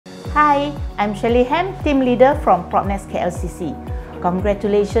Hi, I'm Shirley Ham, Team Leader from Propnex KLCC.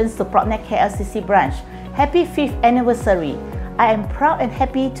 Congratulations to Propnex KLCC branch. Happy 5th anniversary. I am proud and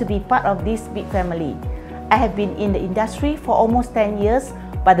happy to be part of this big family. I have been in the industry for almost 10 years,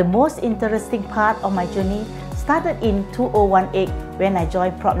 but the most interesting part of my journey started in 2018 when I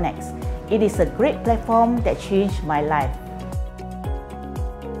joined Propnex. It is a great platform that changed my life.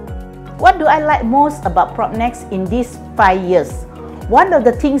 What do I like most about Propnex in these 5 years? One of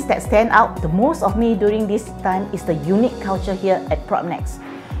the things that stand out the most of me during this time is the unique culture here at Propnex.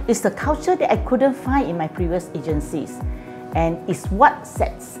 It's the culture that I couldn't find in my previous agencies, and it's what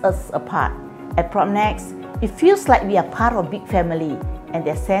sets us apart. At Propnex, it feels like we are part of a big family, and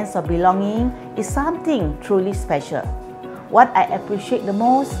that sense of belonging is something truly special. What I appreciate the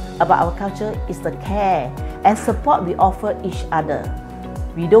most about our culture is the care and support we offer each other.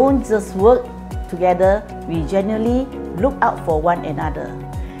 We don't just work together, we genuinely look out for one another.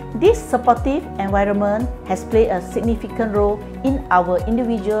 This supportive environment has played a significant role in our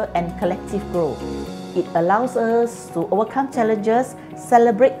individual and collective growth. It allows us to overcome challenges,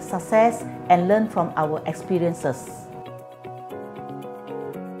 celebrate success, and learn from our experiences.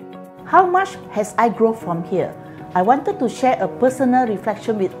 How much has I grown from here? I wanted to share a personal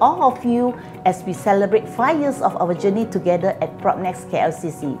reflection with all of you as we celebrate 5 years of our journey together at Propnex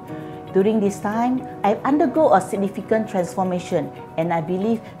KLCC. During this time, I've undergone a significant transformation, and I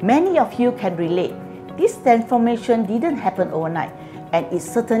believe many of you can relate. This transformation didn't happen overnight, and it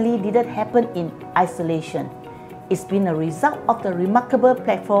certainly didn't happen in isolation. It's been a result of the remarkable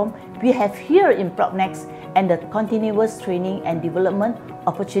platform we have here in Propnex and the continuous training and development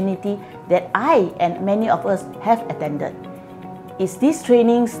opportunity that I and many of us have attended. It's these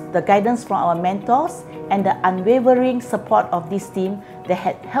trainings, the guidance from our mentors, and the unwavering support of this team that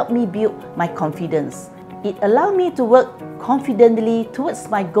had helped me build my confidence. It allowed me to work confidently towards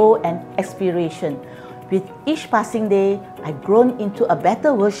my goal and aspiration. With each passing day, I've grown into a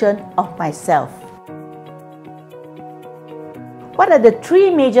better version of myself. What are the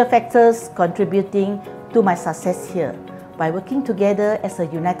 3 major factors contributing to my success here? By working together as a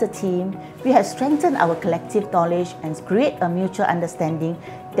united team, we have strengthened our collective knowledge and created a mutual understanding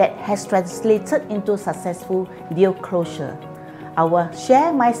that has translated into successful deal closure. Our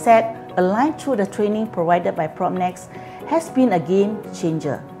shared mindset, aligned through the training provided by Propnex, has been a game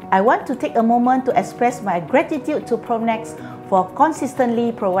changer. I want to take a moment to express my gratitude to Propnex for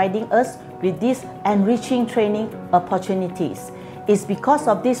consistently providing us with these enriching training opportunities. It's because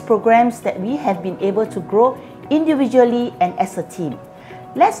of these programs that we have been able to grow individually and as a team.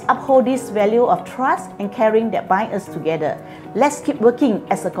 Let's uphold this value of trust and caring that bind us together. Let's keep working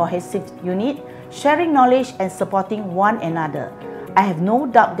as a cohesive unit, sharing knowledge and supporting one another. I have no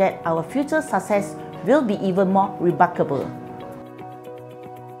doubt that our future success will be even more remarkable.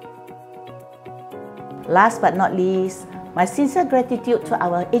 Last but not least, my sincere gratitude to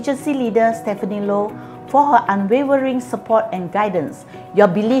our agency leader, Stephanie Low, for her unwavering support and guidance. Your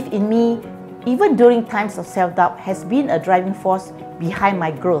belief in me, even during times of self-doubt, has been a driving force behind my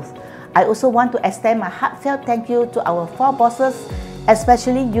growth. I also want to extend my heartfelt thank you to our 4 bosses,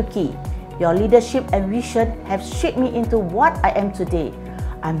 especially Yuki. Your leadership and vision have shaped me into what I am today.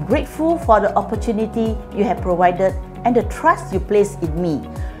 I'm grateful for the opportunity you have provided and the trust you place in me.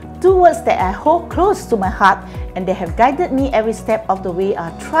 2 words that I hold close to my heart and they have guided me every step of the way are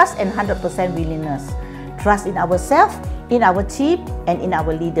trust and 100% willingness. Trust in ourselves, in our team, and in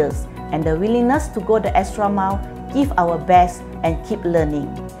our leaders, and the willingness to go the extra mile, give our best, and keep learning.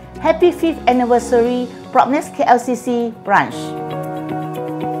 Happy 5th anniversary, Propnex KLCC branch.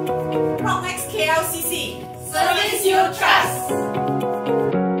 Propnex KLCC, service you trust.